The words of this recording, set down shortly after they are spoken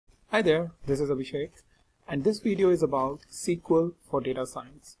Hi there, this is Abhishek, and this video is about SQL for data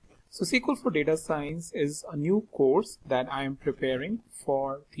science. So SQL for data science is a new course that I am preparing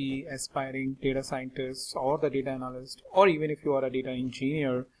for the aspiring data scientists or the data analyst, or even if you are a data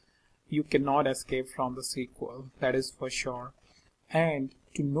engineer, you cannot escape from the SQL, that is for sure. And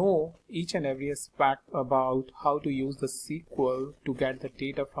to know each and every aspect about how to use the SQL to get the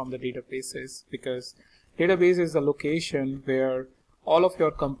data from the databases, because database is a location where all of your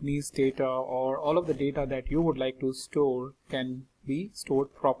company's data or all of the data that you would like to store can be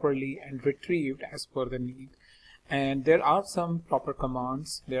stored properly and retrieved as per the need. And there are some proper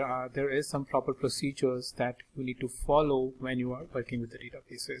commands, there is some proper procedures that you need to follow when you are working with the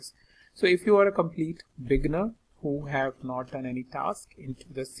databases. So if you are a complete beginner who have not done any task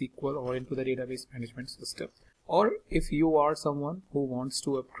into the SQL or into the database management system, or if you are someone who wants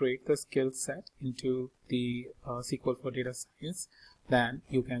to upgrade the skill set into the SQL for data science, then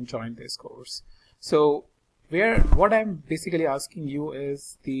you can join this course. So what I'm basically asking you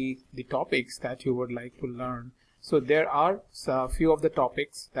is the topics that you would like to learn. So there are a few of the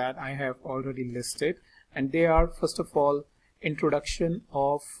topics that I have already listed, and they are, first of all, introduction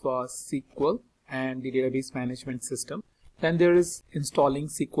of SQL and the database management system. Then there is installing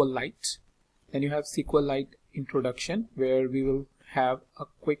SQLite. Then you have SQLite introduction, where we will have a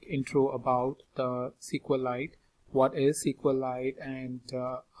quick intro about the SQLite, what is SQLite, and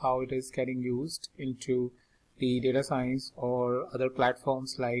how it is getting used into the data science or other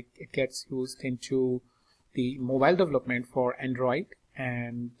platforms, like it gets used into the mobile development for Android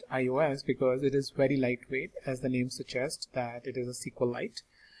and iOS, because it is very lightweight, as the name suggests that it is a SQLite.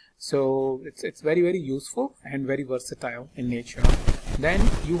 So it's very useful and very versatile in nature. Then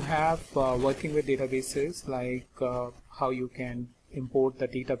you have working with databases, like how you can import the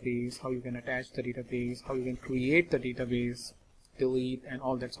database, how you can attach the database, how you can create the database, delete, and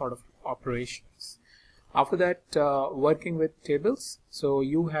all that sort of operations. After that, working with tables. So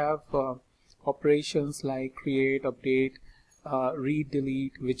you have operations like create, update, read,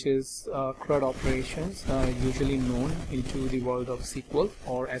 delete, which is CRUD operations, usually known into the world of SQL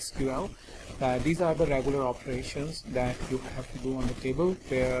or SQL. These are the regular operations that you have to do on the table,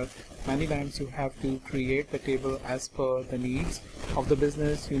 where many times you have to create the table as per the needs of the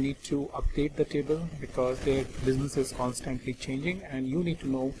business. You need to update the table because their business is constantly changing, and you need to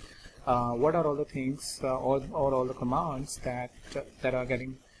know what are all the things or all the commands that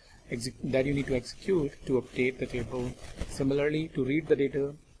you need to execute to update the table. Similarly, to read the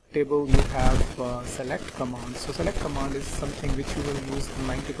data table, you have select command. So select command is something which you will use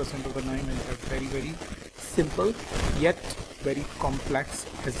 90% of the time, and it's very simple yet very complex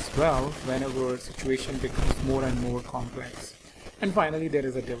as well whenever situation becomes more and more complex. And finally, there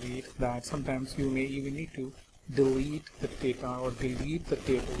is a delete, that sometimes you may even need to delete the data or delete the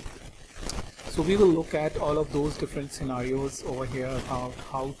table. So we will look at all of those different scenarios over here about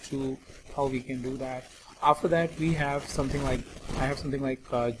how we can do that. After that, we have something like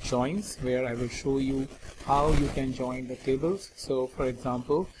joins, where I will show you how you can join the tables. So for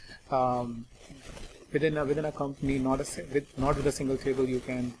example, within a company, not with a single table, you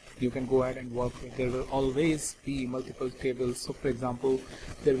can go ahead and work with. There will always be multiple tables. So for example,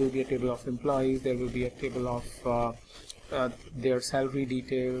 there will be a table of employees, there will be a table of their salary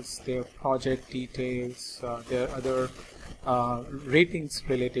details, their project details, their other ratings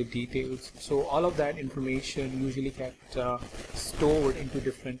related details. So all of that information usually get stored into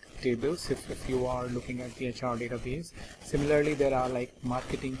different tables if you are looking at the HR database. Similarly, there are like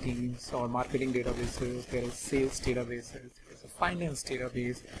marketing teams or marketing databases, there is sales databases, there is a finance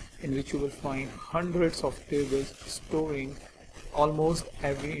database, in which you will find hundreds of tables storing almost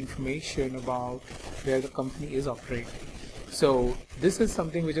every information about where the company is operating. So this is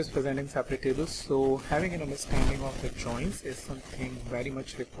something which is present in separate tables. So having an understanding of the joins is something very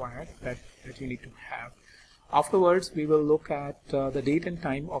much required that you need to have. Afterwards, we will look at the date and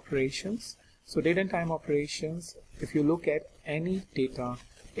time operations. So date and time operations, if you look at any data,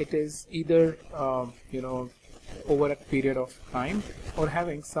 it is either over a period of time or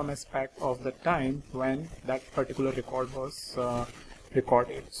having some aspect of the time when that particular record was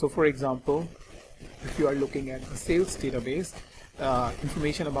recorded. So for example, if you are looking at the sales database,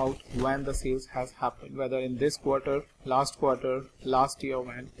 information about when the sales has happened, whether in this quarter, last year,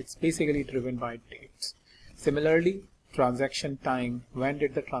 when, it's basically driven by dates. Similarly, transaction time, when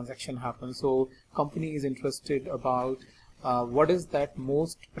did the transaction happen? So company is interested about what is that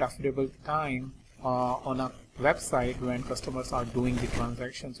most preferable time on a website when customers are doing the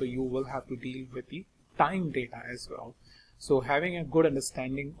transaction. So you will have to deal with the time data as well. So having a good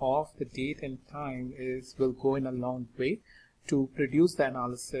understanding of the date and time will go in a long way to produce the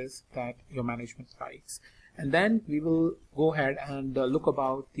analysis that your management likes. And then we will go ahead and look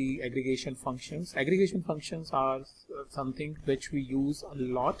about the aggregation functions. Aggregation functions are something which we use a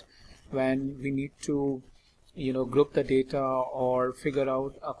lot when we need to group the data or figure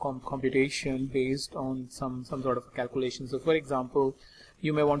out a computation based on some sort of a calculation. So for example,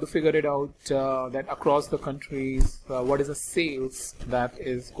 you may want to figure it out that across the countries what is the sales that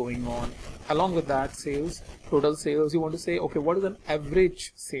is going on. Along with that sales, total sales, you want to say, okay, what is an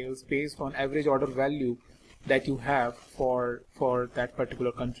average sales based on average order value that you have for that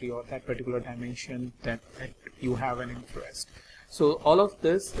particular country or that particular dimension that you have an interest. So all of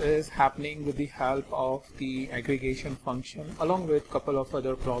this is happening with the help of the aggregation function, along with a couple of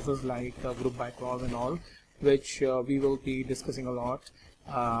other clauses like group by clause and all, which we will be discussing a lot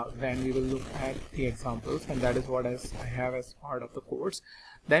when we will look at the examples, and that is what I have as part of the course.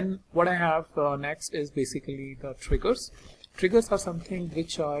 Then what I have next is basically the triggers. Triggers are something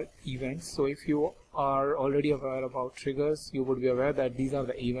which are events. So if you are already aware about triggers, you would be aware that these are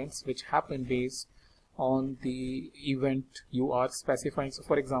the events which happen based on the event you are specifying. So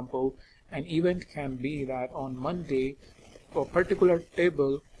for example, an event can be that on Monday a particular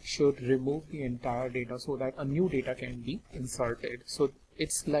table should remove the entire data so that a new data can be inserted. So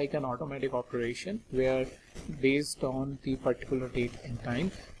it's like an automatic operation where based on the particular date and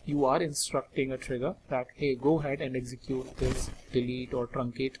time you are instructing a trigger that, hey, go ahead and execute this delete or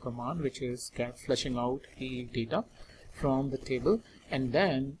truncate command, which is flushing out the data from the table, and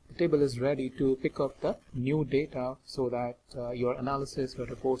then the table is ready to pick up the new data so that your analysis, your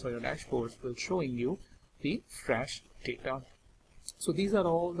reports or your dashboards will showing you the fresh data. So these are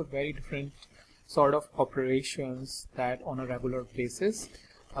all the very different sort of operations that on a regular basis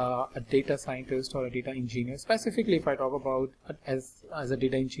a data scientist or a data engineer, specifically if I talk about as a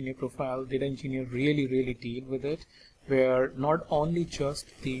data engineer profile, data engineer really deal with it, where not only just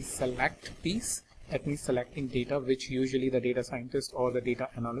the select piece, that means selecting data, which usually the data scientist or the data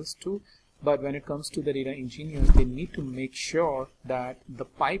analyst do, but when it comes to the data engineers, they need to make sure that the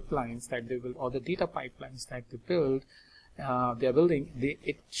pipelines that they will, or the data pipelines that they build, they are building,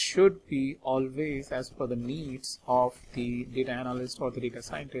 it should be always as per the needs of the data analyst or the data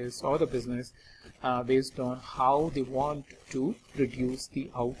scientist or the business, based on how they want to reduce the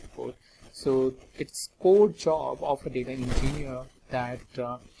output. So it's core job of a data engineer that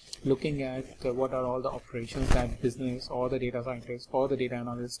looking at what are all the operations that business or the data scientist or the data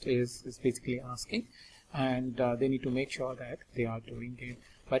analyst is basically asking, and they need to make sure that they are doing it.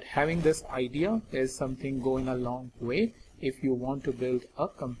 But having this idea is something going a long way if you want to build a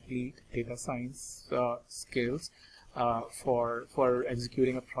complete data science skills for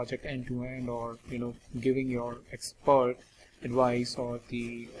executing a project end to end, or giving your expert advice or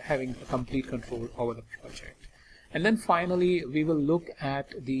having a complete control over the project. And then finally we will look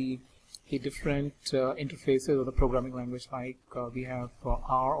at the different interfaces of the programming language, like we have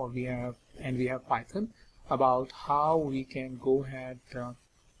R or we have Python, about how we can go ahead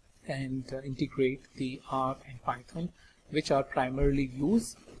and integrate the R and Python, which are primarily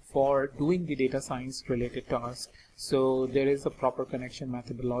used for doing the data science related tasks. So there is a proper connection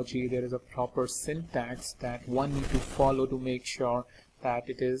methodology, there is a proper syntax that one need to follow to make sure that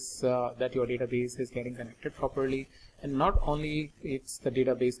it is that your database is getting connected properly. And not only it's the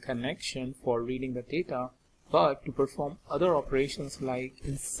database connection for reading the data, but to perform other operations like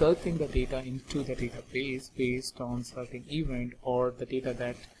inserting the data into the database based on certain event, or the data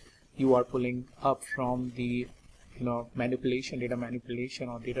that you are pulling up from the data manipulation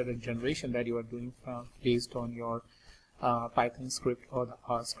or data generation that you are doing based on your Python script or the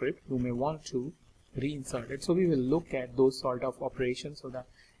R script. You may want to reinsert it. So we will look at those sort of operations so that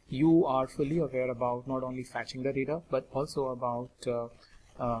you are fully aware about not only fetching the data, but also about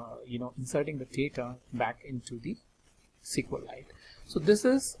inserting the data back into the SQLite. So this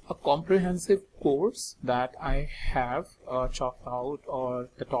is a comprehensive course that I have chalked out, or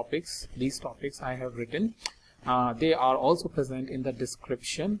these topics I have written. They are also present in the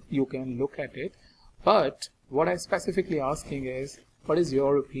description. You can look at it. But what I'm specifically asking is, what is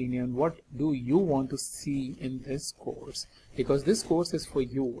your opinion? What do you want to see in this course? Because this course is for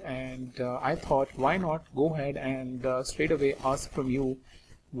you, and I thought, why not go ahead and straight away ask from you,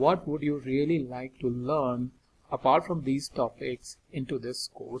 what would you really like to learn apart from these topics into this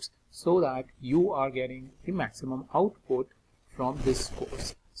course, so that you are getting the maximum output from this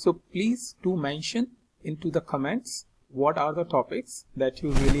course. So please do mention into the comments what are the topics that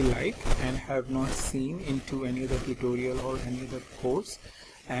you really like and have not seen into any other tutorial or any other course,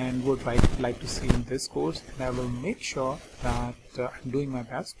 and would like to see in this course, and I will make sure that I'm doing my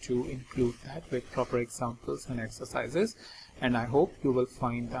best to include that with proper examples and exercises, and I hope you will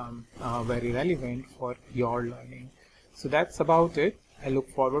find them very relevant for your learning. So that's about it. I look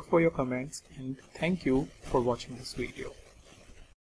forward for your comments, and thank you for watching this video.